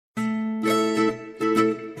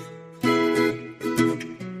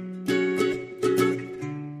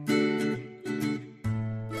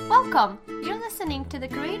Welcome! You're listening to the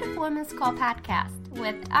Creative Women's Co podcast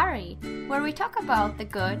with Ari, where we talk about the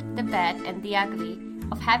good, the bad, and the ugly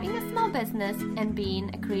of having a small business and being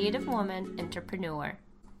a creative woman entrepreneur.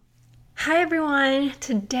 Hi everyone!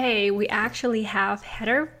 Today we actually have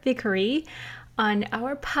Heather Vickery on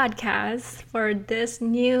our podcast for this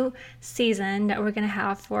new season that we're going to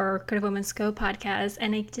have for Creative Women's Co podcast,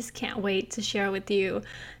 and I just can't wait to share with you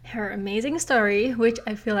her amazing story, which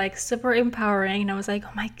I feel like super empowering. And I was like,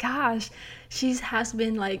 oh my gosh, she has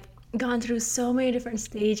been gone through so many different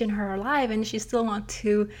stages in her life, and she still wants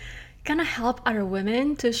to kind of help other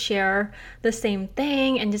women to share the same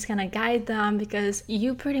thing and just kind of guide them, because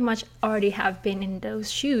you pretty much already have been in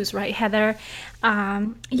those shoes, right, Heather?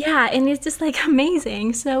 Yeah, and it's just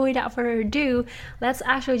amazing. So without further ado, let's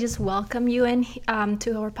actually just welcome you in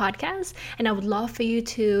to our podcast, and I would love for you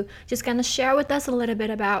to just kind of share with us a little bit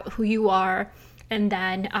about who you are, and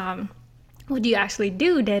then what do you actually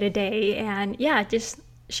do day to day, and yeah, just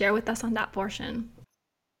share with us on that portion.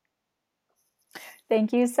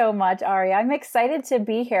 Thank you so much, Ari. I'm excited to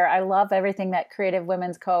be here. I love everything that Creative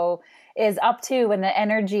Women's Co. is up to and the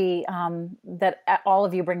energy that all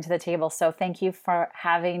of you bring to the table. So thank you for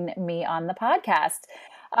having me on the podcast.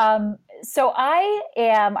 So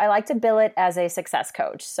I like to bill it as a success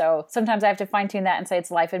coach. So sometimes I have to fine tune that and say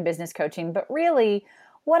it's life and business coaching. But really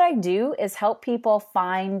what I do is help people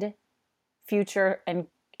find future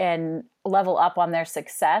and level up on their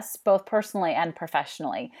success, both personally and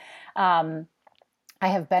professionally. I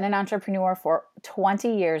have been an entrepreneur for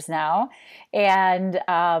 20 years now, and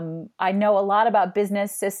I know a lot about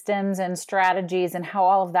business systems and strategies and how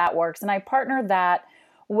all of that works. And I partner that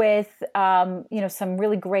with some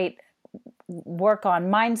really great work on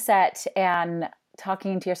mindset and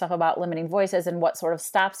talking to yourself about limiting voices and what sort of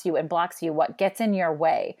stops you and blocks you, what gets in your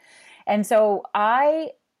way. And so I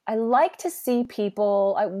like to see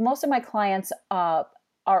people, most of my clients are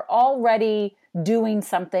already doing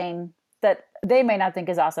something that they may not think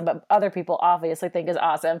is awesome, but other people obviously think is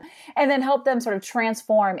awesome, and then help them sort of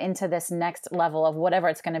transform into this next level of whatever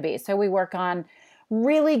it's going to be. So we work on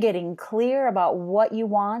really getting clear about what you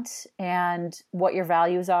want and what your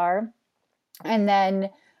values are, and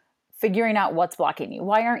then figuring out what's blocking you.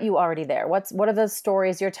 Why aren't you already there? What are the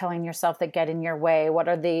stories you're telling yourself that get in your way? What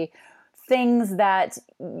are the things that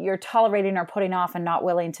you're tolerating or putting off and not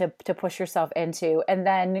willing to push yourself into? And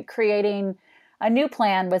then creating a new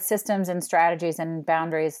plan with systems and strategies and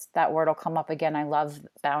boundaries. That word will come up again. I love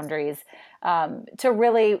boundaries, to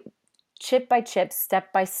really chip by chip,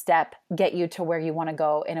 step by step, get you to where you want to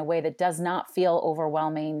go in a way that does not feel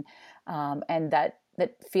overwhelming, and that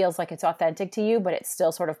feels like it's authentic to you, but it's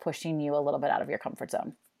still sort of pushing you a little bit out of your comfort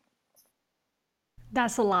zone.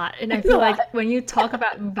 That's a lot. And I feel like when you talk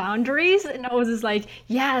about boundaries, and I was just like,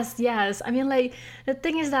 yes. I mean, the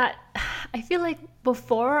thing is that I feel like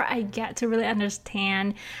before I get to really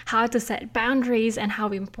understand how to set boundaries and how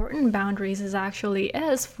important boundaries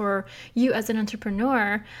is for you as an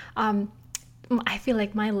entrepreneur, I feel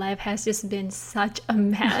like my life has just been such a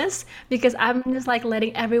mess because I'm just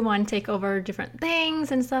letting everyone take over different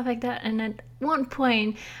things and stuff like that. And at one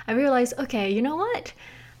point I realized, okay, you know what?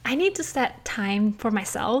 I need to set time for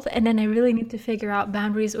myself, and then I really need to figure out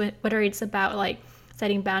boundaries, whether it's about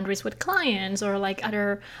setting boundaries with clients or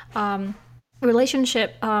other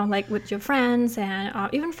relationship, with your friends and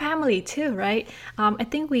even family too, right? I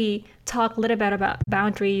think we talked a little bit about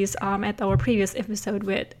boundaries at our previous episode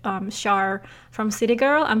with Shar from City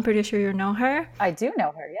Girl. I'm pretty sure you know her. I do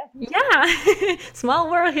know her, yeah. Yeah, small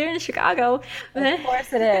world here in Chicago. Of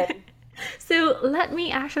course it is. So let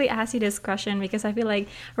me actually ask you this question, because I feel like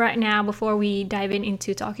right now, before we dive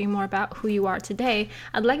into talking more about who you are today,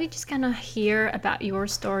 I'd like to just kind of hear about your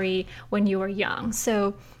story when you were young.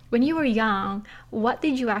 So when you were young, what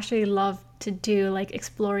did you actually love to do,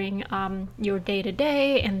 exploring your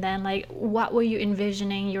day-to-day, and then what were you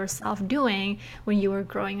envisioning yourself doing when you were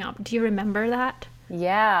growing up? Do you remember that?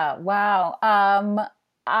 Yeah, wow.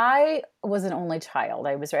 I was an only child.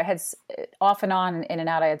 I had off and on, in and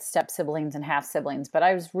out. I had step siblings and half siblings, but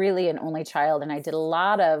I was really an only child, and I did a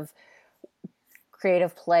lot of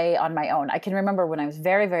creative play on my own. I can remember when I was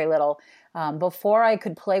very, very little, before I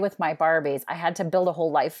could play with my Barbies, I had to build a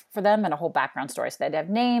whole life for them and a whole background story. So they'd have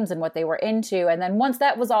names and what they were into. And then once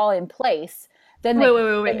that was all in place, then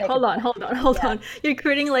wait. Hold on. You're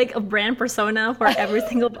creating a brand persona for every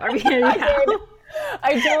single Barbie in your house.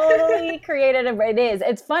 I totally created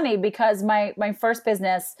it's funny because my first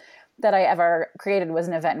business that I ever created was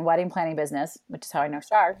an event and wedding planning business, which is how I know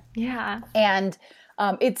Shar. Yeah. And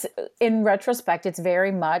it's, in retrospect, it's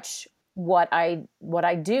very much what I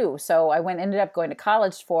do. So I ended up going to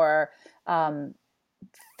college for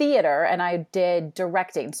theater and I did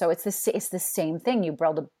directing. So it's the same thing. You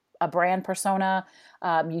build a brand persona.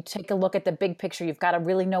 You take a look at the big picture. You've got to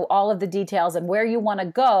really know all of the details and where you want to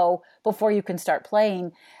go before you can start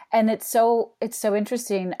playing. And it's so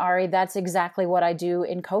interesting, Ari. That's exactly what I do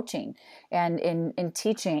in coaching and in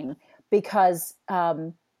teaching, because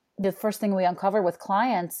the first thing we uncover with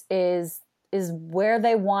clients is where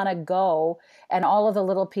they want to go and all of the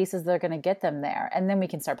little pieces that are going to get them there. And then we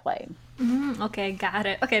can start playing. Okay, got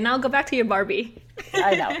it. Okay, now go back to your Barbie.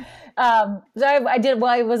 I know. So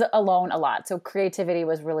I was alone a lot. So creativity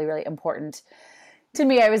was really, really important to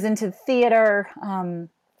me. I was into theater,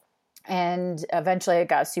 and eventually I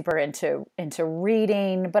got super into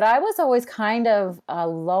reading, but I was always kind of a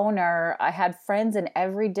loner. I had friends in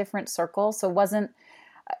every different circle. So it wasn't,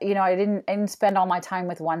 I didn't spend all my time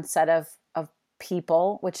with one set of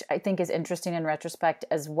people, which I think is interesting in retrospect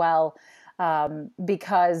as well,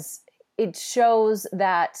 because it shows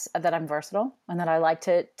that I'm versatile and that I like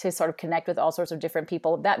to sort of connect with all sorts of different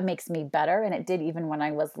people. That makes me better. And it did even when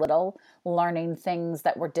I was little, learning things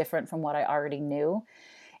that were different from what I already knew.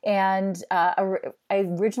 And I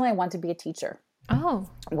originally wanted to be a teacher. Oh,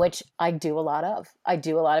 which I do a lot of. I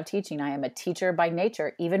do a lot of teaching. I am a teacher by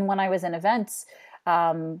nature. Even when I was in events,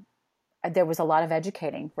 there was a lot of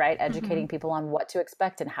educating, right? Educating people on what to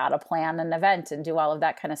expect and how to plan an event and do all of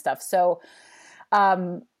that kind of stuff. So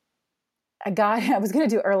I was going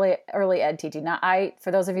to do early ed teaching. Now,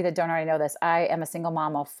 for those of you that don't already know this, I am a single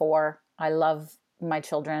mom of 4. I love my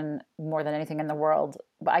children more than anything in the world,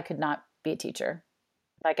 but I could not be a teacher,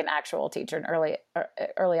 like an actual teacher, an early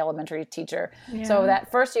elementary teacher. Yeah. So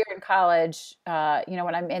that first year in college,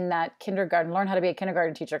 when I'm in that kindergarten, learn how to be a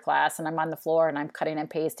kindergarten teacher class, and I'm on the floor and I'm cutting and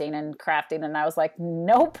pasting and crafting, and I was like,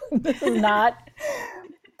 nope, this is not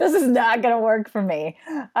going to work for me.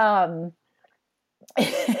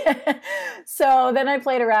 So then I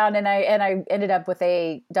played around and I ended up with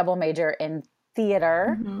a double major in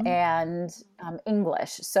theater and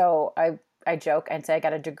English. So I joke and say I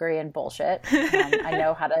got a degree in bullshit. I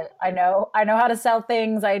know how to sell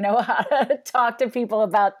things. I know how to talk to people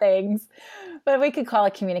about things, but we could call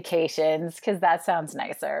it communications because that sounds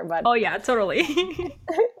nicer. But oh yeah, totally.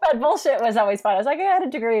 But bullshit was always fun. I was like, I had a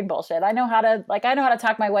degree in bullshit. I know how to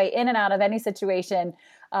talk my way in and out of any situation.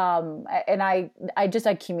 And I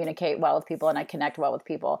communicate well with people and I connect well with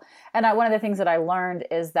people. And one of the things that I learned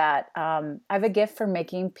is that I have a gift for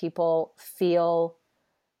making people feel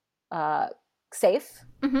safe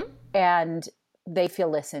and they feel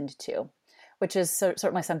listened to, which is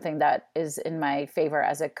certainly something that is in my favor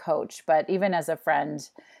as a coach, but even as a friend,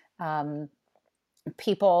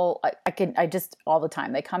 people, I just all the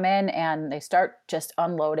time, they come in and they start just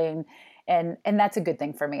unloading and that's a good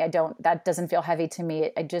thing for me. That doesn't feel heavy to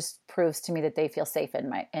me. It just proves to me that they feel safe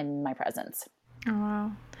in my presence. Oh,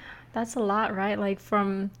 wow. That's a lot, right? Like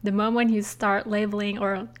from the moment you start labeling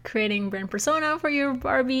or creating brand persona for your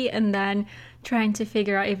Barbie and then trying to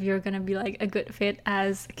figure out if you're going to be like a good fit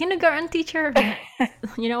as a kindergarten teacher.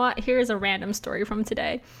 You know what? Here's a random story from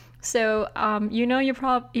today. So, you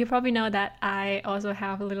probably know that I also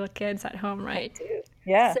have little kids at home, right? I do.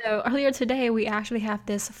 Yeah. So earlier today, we actually have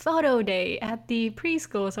this photo day at the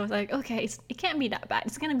preschool. So I was like, okay, it can't be that bad.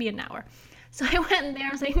 It's going to be an hour. So I went there.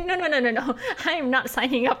 I was like, no. I am not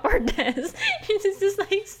signing up for this. It's just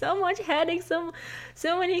like so much headache, so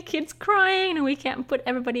many kids crying, and we can't put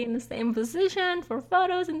everybody in the same position for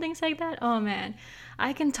photos and things like that. Oh man,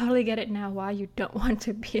 I can totally get it now why you don't want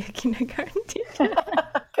to be a kindergarten teacher.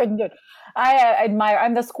 Couldn't do it.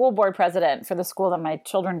 I'm the school board president for the school that my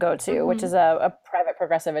children go to, which is a private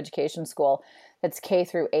progressive education school that's K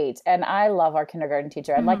through 8. And I love our kindergarten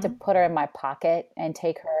teacher. I'd like to put her in my pocket and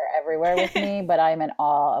take her everywhere with me, but I'm in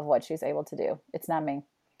awe of what she's able to do. It's not me.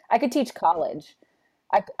 I could teach college.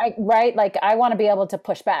 Right? Like I want to be able to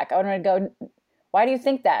push back. I want to go, why do you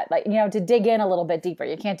think that? Like, to dig in a little bit deeper.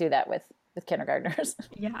 You can't do that with kindergartners.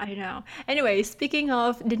 Yeah, I know. Anyway, speaking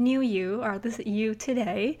of the new you or this you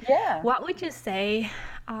today, what would you say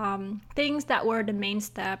things that were the main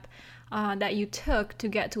step that you took to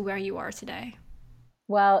get to where you are today?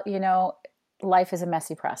 Well, life is a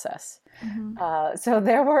messy process. So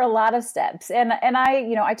there were a lot of steps and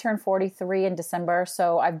I turned 43 in December.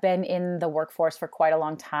 So I've been in the workforce for quite a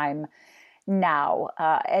long time now.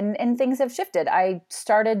 And things have shifted. I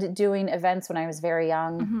started doing events when I was very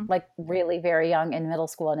young, like really very young in middle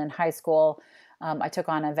school and in high school. I took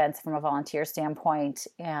on events from a volunteer standpoint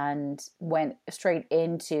and went straight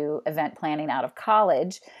into event planning out of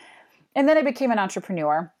college. And then I became an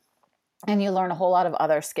entrepreneur. And you learn a whole lot of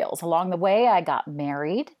other skills. Along the way, I got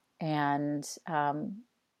married and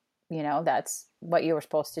that's what you were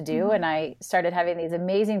supposed to do. And I started having these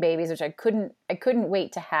amazing babies, which I couldn't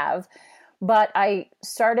wait to have. But I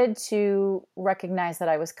started to recognize that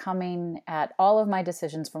I was coming at all of my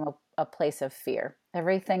decisions from a place of fear.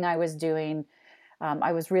 Everything I was doing,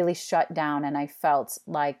 I was really shut down, and I felt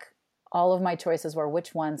like all of my choices were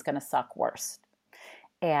which one's going to suck worse.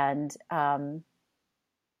 And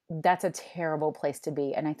that's a terrible place to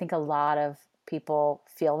be. And I think a lot of people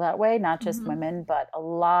feel that way, not just women, but a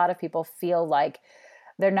lot of people feel like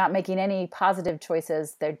they're not making any positive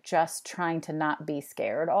choices. They're just trying to not be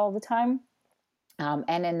scared all the time.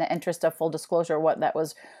 And in the interest of full disclosure, what that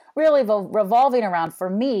was really revolving around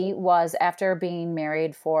for me was, after being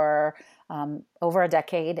married for over a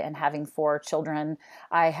decade and having 4 children,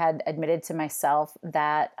 I had admitted to myself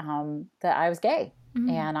that I was gay,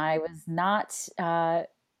 and I was not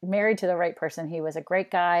married to the right person. He was a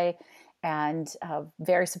great guy and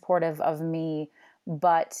very supportive of me,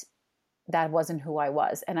 but that wasn't who I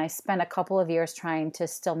was. And I spent a couple of years trying to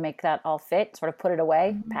still make that all fit, sort of put it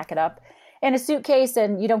away, pack it up in a suitcase.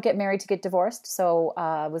 And you don't get married to get divorced. So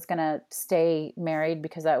I was going to stay married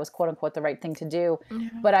because that was quote unquote the right thing to do.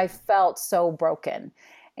 But I felt so broken.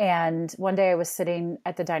 And one day I was sitting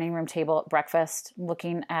at the dining room table at breakfast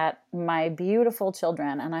looking at my beautiful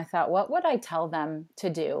children. And I thought, what would I tell them to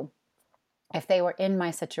do if they were in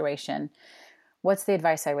my situation? What's the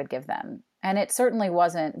advice I would give them? And it certainly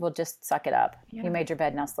wasn't, well, just suck it up. You made your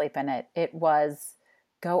bed, now sleep in it. It was,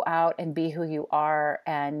 go out and be who you are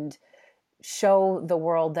and show the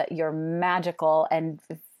world that you're magical, and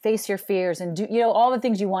face your fears and do, all the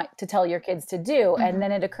things you want to tell your kids to do. And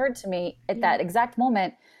then it occurred to me at that exact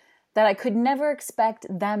moment that I could never expect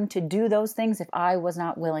them to do those things if I was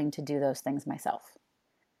not willing to do those things myself.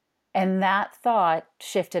 And that thought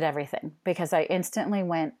shifted everything, because I instantly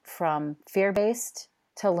went from fear-based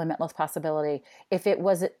to limitless possibility. If it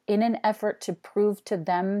was in an effort to prove to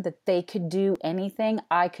them that they could do anything,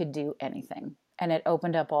 I could do anything. And it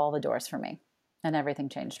opened up all the doors for me, and everything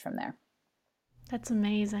changed from there. That's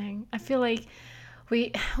amazing. I feel like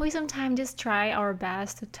we sometimes just try our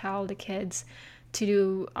best to tell the kids to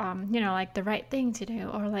do, like the right thing to do,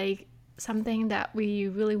 or like something that we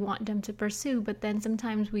really want them to pursue. But then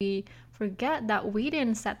sometimes we forget that we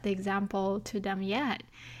didn't set the example to them yet.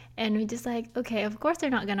 And we just like, okay, of course they're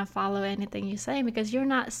not going to follow anything you say because you're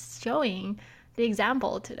not showing the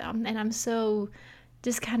example to them. And I'm so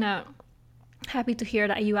just kind of happy to hear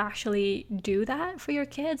that you actually do that for your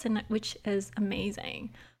kids, and which is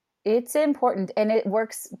amazing. It's important, and it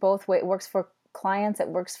works both ways. It works for clients, it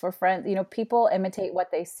works for friends. People imitate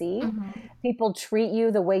what they see. People treat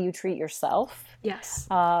you the way you treat yourself. Yes.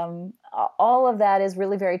 All of that is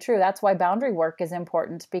really very true. That's why boundary work is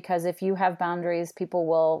important, because if you have boundaries, people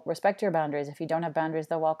will respect your boundaries. If you don't have boundaries,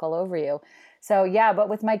 they'll walk all over you. So yeah, but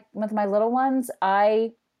with my little ones,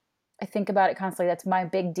 I think about it constantly. That's my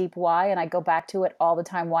big, deep why. And I go back to it all the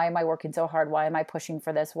time. Why am I working so hard? Why am I pushing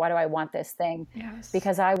for this? Why do I want this thing? Yes.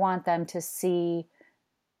 Because I want them to see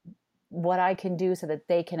what I can do so that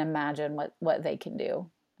they can imagine what they can do.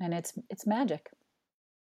 And it's magic.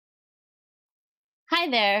 Hi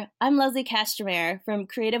there. I'm Leslie Castromere from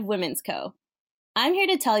Creative Women's Co. I'm here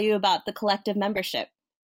to tell you about the Collective membership.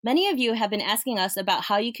 Many of you have been asking us about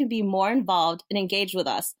how you can be more involved and engaged with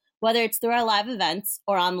us, whether it's through our live events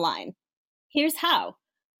or online. Here's how.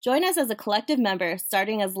 Join us as a Collective member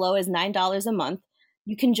starting as low as $9 a month.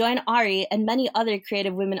 You can join Ari and many other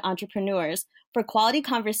creative women entrepreneurs for quality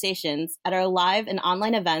conversations at our live and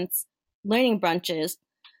online events, learning brunches,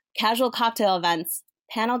 casual cocktail events,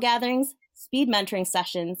 panel gatherings, speed mentoring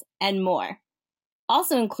sessions, and more.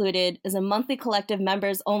 Also included is a monthly Collective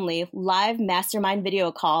members only live mastermind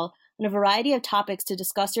video call on a variety of topics to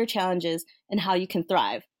discuss your challenges and how you can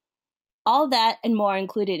thrive. All that and more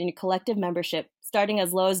included in your Collective membership, starting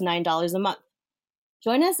as low as $9 a month.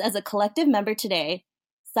 Join us as a Collective member today.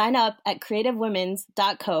 Sign up at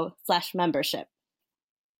creativewomens.co/membership.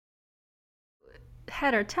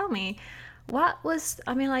 Heather, tell me, was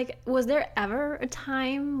there ever a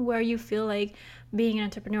time where you feel like being an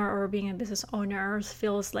entrepreneur or being a business owner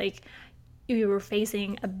feels like you were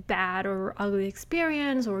facing a bad or ugly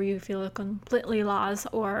experience, or you feel completely lost,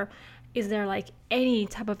 or is there like any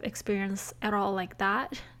type of experience at all like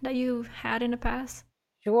that you've had in the past?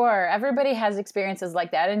 Sure. Everybody has experiences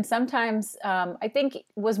like that. And sometimes I think it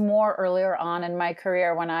was more earlier on in my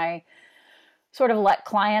career when I sort of let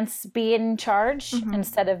clients be in charge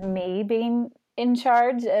instead of me being in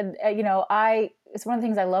charge. And, it's one of the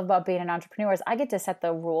things I love about being an entrepreneur is I get to set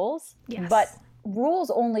the rules. Yes. But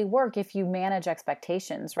rules only work if you manage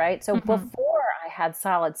expectations, right? So before I had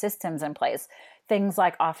solid systems in place, things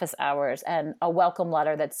like office hours and a welcome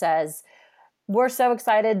letter that says, we're so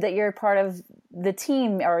excited that you're part of the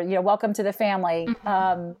team, or, welcome to the family.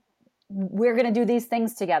 We're going to do these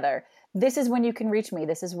things together. This is when you can reach me.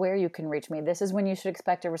 This is where you can reach me. This is when you should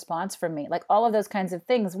expect a response from me. Like all of those kinds of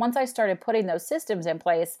things. Once I started putting those systems in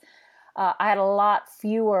place, I had a lot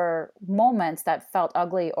fewer moments that felt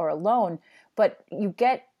ugly or alone. But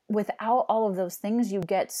without all of those things, you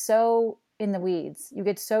get so in the weeds. You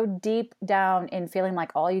get so deep down in feeling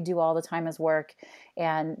like all you do all the time is work,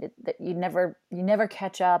 and that you never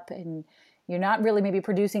catch up, and you're not really maybe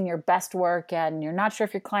producing your best work, and you're not sure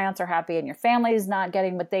if your clients are happy, and your family is not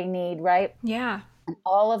getting what they need, right? Yeah. And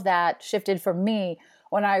all of that shifted for me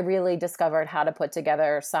when I really discovered how to put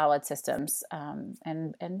together solid systems,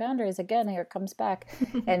 and boundaries. Again, here it comes back.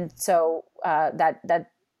 And so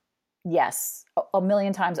yes, a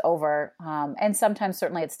million times over. And sometimes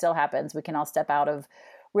certainly it still happens. We can all step out of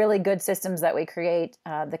really good systems that we create.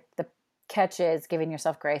 The catch is giving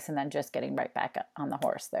yourself grace and then just getting right back on the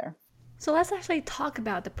horse there. So let's actually talk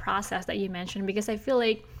about the process that you mentioned, because I feel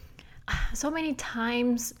like so many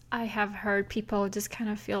times I have heard people just kind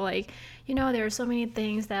of feel like, there are so many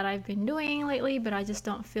things that I've been doing lately, but I just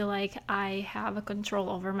don't feel like I have a control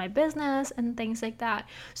over my business and things like that.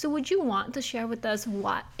 So would you want to share with us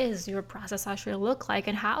what is your process actually look like,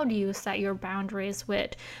 and how do you set your boundaries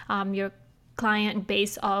with your client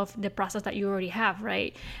based off the process that you already have,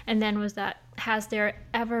 right? And then has there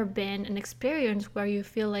ever been an experience where you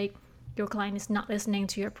feel like your client is not listening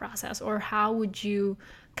to your process, or how would you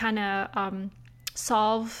kind of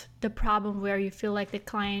solve the problem where you feel like the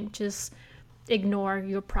client just ignore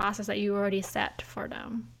your process that you already set for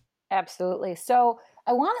them? Absolutely. So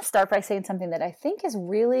I want to start by saying something that I think is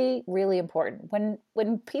really, really important.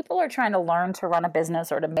 When people are trying to learn to run a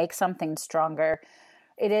business or to make something stronger,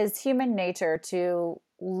 it is human nature to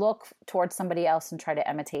look towards somebody else and try to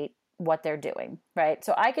imitate what they're doing, right?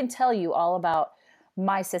 So I can tell you all about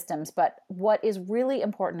my systems, but what is really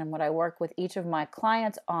important and what I work with each of my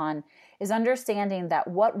clients on is understanding that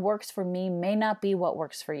what works for me may not be what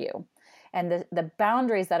works for you. And the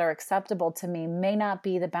boundaries that are acceptable to me may not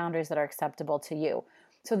be the boundaries that are acceptable to you.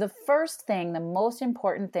 So the first thing, the most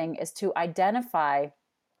important thing, is to identify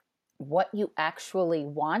what you actually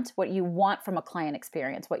want, what you want from a client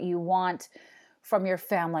experience, what you want from your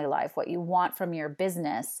family life, what you want from your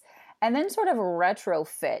business, and then sort of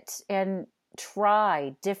retrofit and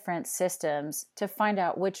try different systems to find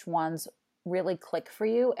out which ones really click for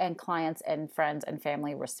you and clients and friends and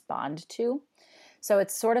family respond to. So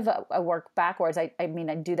it's sort of a work backwards. I mean,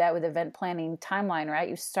 I do that with event planning timeline, right?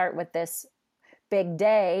 You start with this big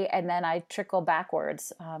day and then I trickle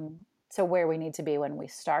backwards to where we need to be when we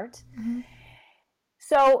start. Mm-hmm.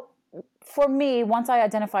 So for me, once I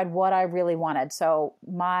identified what I really wanted, so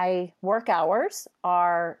my work hours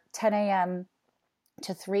are 10 a.m.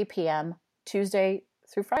 to 3 p.m. Tuesday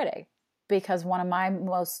through Friday, because one of my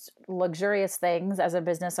most luxurious things as a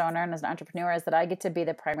business owner and as an entrepreneur is that I get to be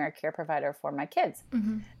the primary care provider for my kids.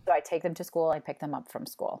 Mm-hmm. So I take them to school, I pick them up from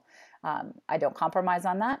school. I don't compromise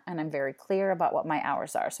on that, and I'm very clear about what my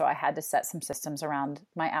hours are. So I had to set some systems around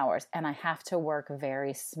my hours, and I have to work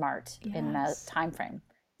very smart in the time frame.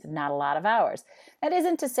 It's not a lot of hours. That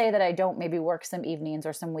isn't to say that I don't maybe work some evenings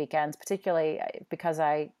or some weekends, particularly because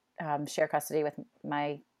I share custody with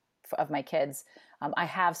my kids. I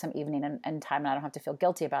have some evening and time, and I don't have to feel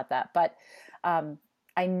guilty about that. But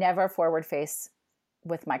I never forward face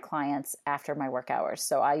with my clients after my work hours.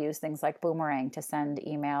 So I use things like Boomerang to send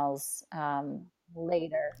emails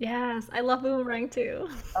later. Yes, I love Boomerang too.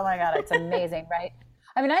 Oh my God, it's amazing, right?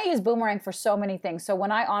 I mean, I use Boomerang for so many things. So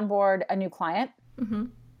when I onboard a new client, mm-hmm.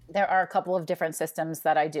 there are a couple of different systems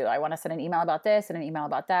that I do. I want to send an email about this and an email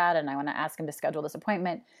about that, and I want to ask them to schedule this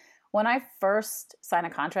appointment. When I first sign a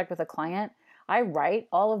contract with a client, I write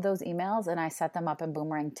all of those emails and I set them up in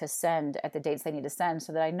Boomerang to send at the dates they need to send,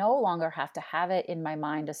 so that I no longer have to have it in my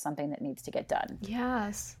mind as something that needs to get done.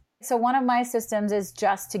 Yes. So one of my systems is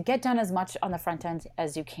just to get done as much on the front end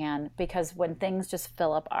as you can, because when things just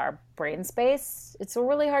fill up our brain space, it's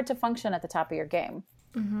really hard to function at the top of your game.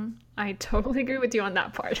 Mm-hmm. I totally agree with you on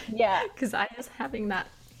that part. Yeah. Because I was having that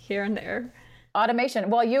here and there. Automation.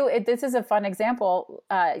 Well, this is a fun example.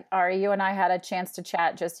 Ari, you and I had a chance to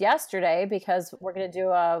chat just yesterday because we're going to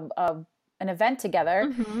do an event together.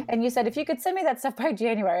 Mm-hmm. And you said, if you could send me that stuff by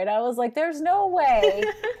January. And I was like, there's no way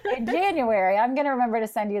in January I'm going to remember to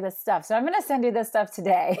send you this stuff. So I'm going to send you this stuff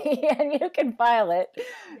today and you can file it.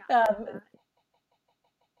 Yeah.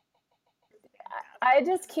 I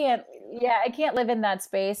just can't, I can't live in that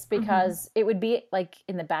space because mm-hmm. it would be like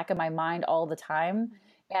in the back of my mind all the time.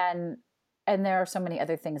 And and there are so many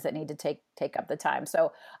other things that need to take up the time.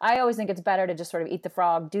 So I always think it's better to just sort of eat the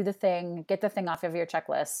frog, do the thing, get the thing off of your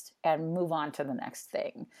checklist, and move on to the next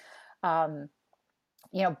thing. Boundaries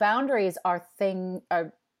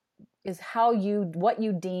is what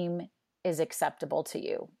you deem is acceptable to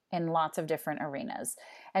you in lots of different arenas.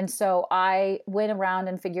 And so I went around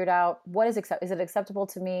and figured out is it acceptable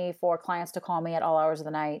to me for clients to call me at all hours of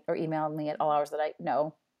the night or email me at all hours of the night?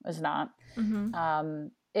 No, it's not. Mm-hmm.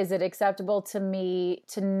 Is it acceptable to me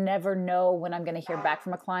to never know when I'm going to hear back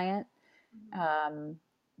from a client?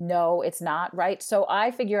 No, it's not, right? So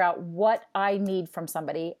I figure out what I need from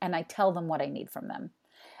somebody and I tell them what I need from them.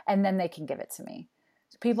 And then they can give it to me.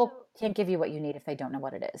 So people can't give you what you need if they don't know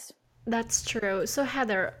what it is. That's true. So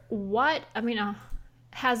Heather,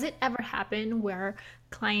 has it ever happened where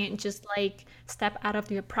client just like step out of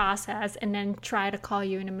your process and then try to call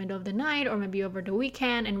you in the middle of the night or maybe over the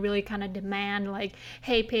weekend and really kind of demand like,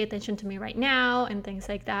 hey, pay attention to me right now and things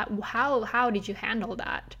like that? How did you handle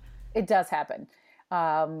that? It does happen.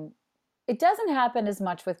 It doesn't happen as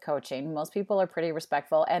much with coaching. Most people are pretty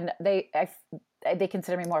respectful and they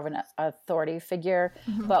consider me more of an authority figure.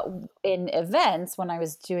 Mm-hmm. But in events, when I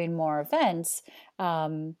was doing more events,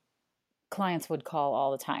 clients would call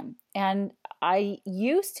all the time. And I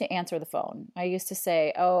used to answer the phone. I used to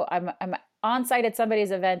say, oh, I'm on site at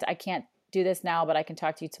somebody's event. I can't do this now, but I can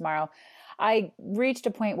talk to you tomorrow. I reached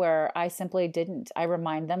a point where I simply didn't. I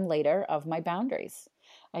remind them later of my boundaries.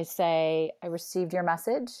 I say, I received your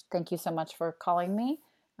message. Thank you so much for calling me.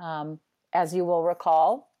 As you will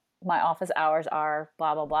recall, my office hours are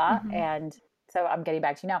blah, blah, blah. Mm-hmm. And so I'm getting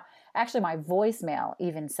back to you now. Actually, my voicemail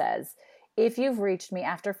even says, if you've reached me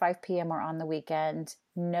after 5 p.m. or on the weekend,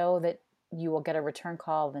 know that you will get a return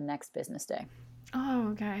call the next business day.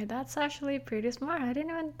 Oh, okay. That's actually pretty smart. I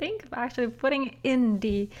didn't even think of actually putting in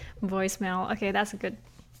the voicemail. Okay, that's a good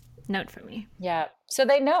note for me. Yeah. So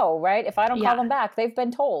they know, right? If I don't call them back, they've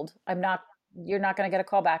been told you're not going to get a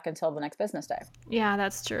call back until the next business day. Yeah,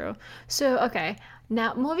 that's true. So, okay.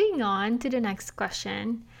 Now moving on to the next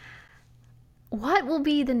question. What will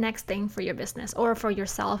be the next thing for your business or for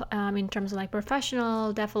yourself in terms of like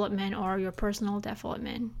professional development or your personal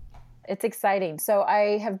development? It's exciting. So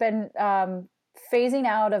I have been phasing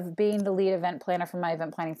out of being the lead event planner for my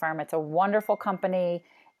event planning firm. It's a wonderful company.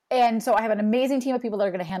 And so I have an amazing team of people that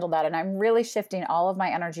are going to handle that. And I'm really shifting all of my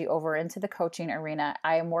energy over into the coaching arena.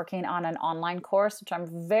 I am working on an online course, which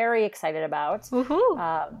I'm very excited about.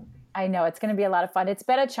 I know it's going to be a lot of fun. It's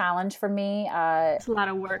been a challenge for me. It's a lot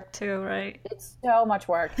of work too, right? It's so much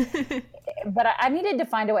work. But I needed to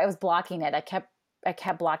find a way. I was blocking it. I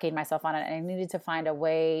kept blocking myself on it. And I needed to find a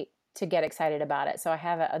way to get excited about it. So I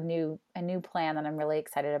have a new plan that I'm really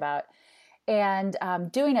excited about. And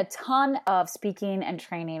doing a ton of speaking and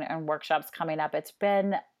training and workshops coming up. It's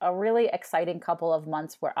been a really exciting couple of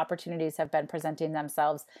months where opportunities have been presenting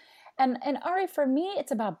themselves. And Ari, for me,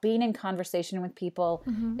 it's about being in conversation with people.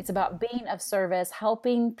 Mm-hmm. It's about being of service,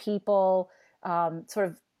 helping people sort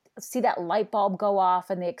of see that light bulb go off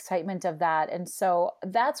and the excitement of that. And so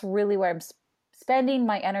that's really where I'm spending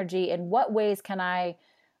my energy. In what ways can I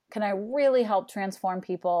really help transform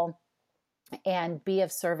people and be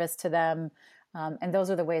of service to them? And those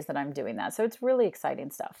are the ways that I'm doing that. So it's really exciting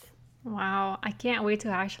stuff. Wow, I can't wait to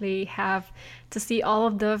actually have to see all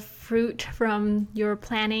of the fruit from your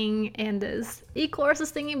planning and this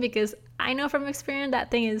e-courses thingy, because I know from experience that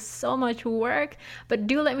thing is so much work. But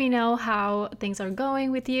do let me know how things are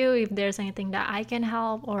going with you, if there's anything that I can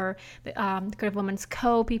help or the Creative Women's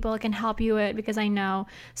Co. people can help you with, because I know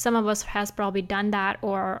some of us has probably done that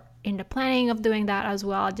or in the planning of doing that as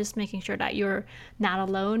well, just making sure that you're not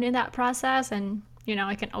alone in that process. And,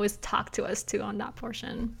 I can always talk to us too on that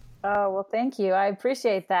portion. Oh, well, thank you. I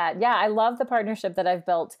appreciate that. Yeah, I love the partnership that I've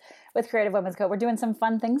built with Creative Women's Co. We're doing some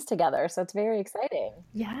fun things together, so it's very exciting.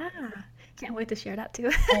 Yeah, can't wait to share that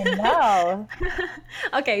too. I know.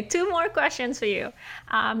 Okay, 2 more questions for you.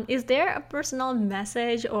 Is there a personal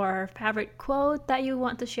message or favorite quote that you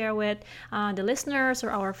want to share with the listeners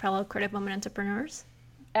or our fellow Creative Women entrepreneurs?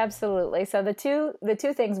 Absolutely. So the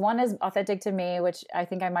two things, one is authentic to me, which I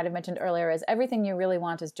think I might have mentioned earlier, is everything you really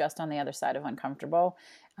want is just on the other side of uncomfortable.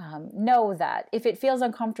 Know that if it feels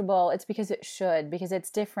uncomfortable, it's because it should, because it's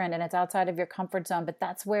different and it's outside of your comfort zone, but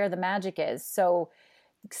that's where the magic is. So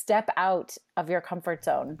step out of your comfort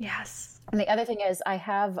zone. Yes. And the other thing is I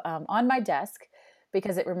have on my desk,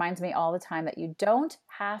 because it reminds me all the time that you don't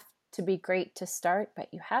have to be great to start, but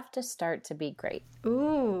you have to start to be great.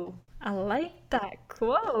 Ooh, I like that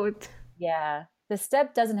quote. Yeah. The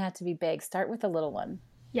step doesn't have to be big. Start with a little one.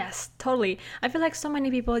 Yes, totally. I feel like so many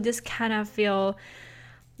people just kind of feel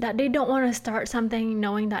that they don't want to start something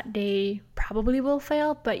knowing that they probably will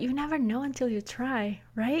fail, but you never know until you try,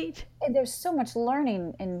 right? And there's so much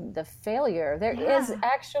learning in the failure. There is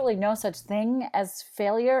actually no such thing as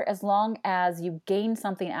failure as long as you gain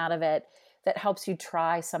something out of it that helps you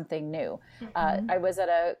try something new. I was at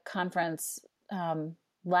a conference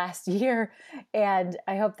last year, and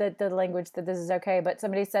I hope that the language that this is okay, but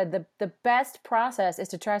somebody said the best process is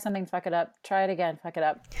to try something, fuck it up, try it again, fuck it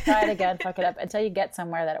up, try it again, fuck it up, until you get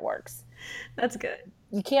somewhere that it works. That's good.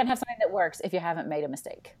 You can't have something that works if you haven't made a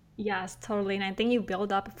mistake. Yes, totally. And I think you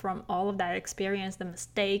build up from all of that experience, the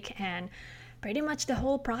mistake, and pretty much the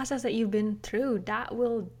whole process that you've been through. That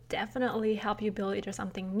will definitely help you build either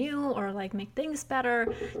something new or like make things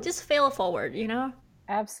better. Just fail forward, you know?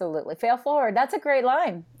 Absolutely. Fail forward. That's a great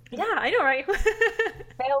line. Yeah, I know, right?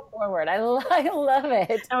 Fail forward. I love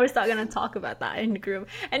it. I was not going to talk about that in the group.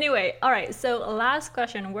 Anyway, all right. So last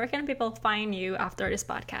question. Where can people find you after this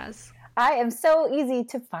podcast? I am so easy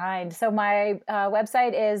to find. So my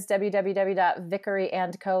website is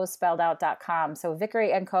www.vickeryandco.com. So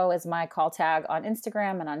Vickery & Co is my call tag on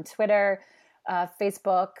Instagram and on Twitter.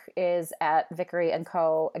 Facebook is at Vickery &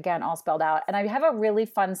 Co, again, all spelled out. And I have a really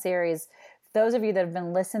fun series. Those of you that have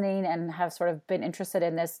been listening and have sort of been interested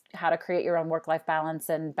in this, how to create your own work-life balance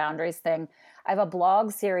and boundaries thing, I have a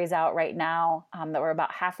blog series out right now that we're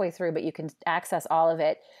about halfway through, but you can access all of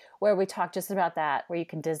it, where we talk just about that, where you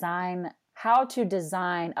can how to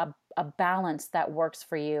design a balance that works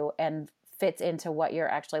for you and fits into what you're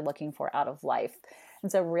actually looking for out of life.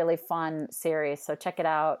 It's a really fun series, so check it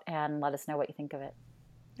out and let us know what you think of it.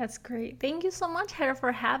 That's great. Thank you so much, Heather,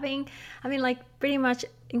 for pretty much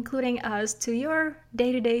including us to your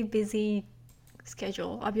day-to-day busy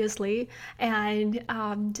schedule, obviously, and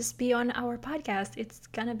just be on our podcast. It's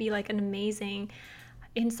gonna be like an amazing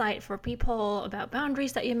insight for people about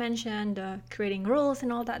boundaries that you mentioned, creating rules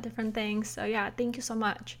and all that different things. So yeah, thank you so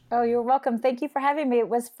much. Oh, you're welcome. Thank you for having me. It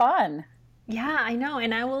was fun. Yeah, I know.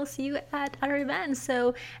 And I will see you at other events.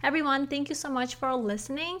 So everyone, thank you so much for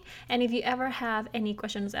listening. And if you ever have any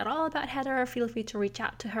questions at all about Heather, feel free to reach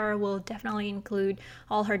out to her. We'll definitely include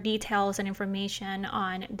all her details and information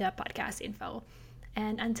on the podcast info.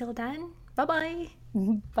 And until then, bye-bye.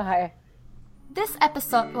 Bye. This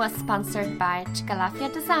episode was sponsored by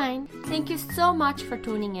Chicalafia Design. Thank you so much for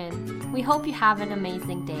tuning in. We hope you have an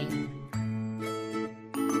amazing day.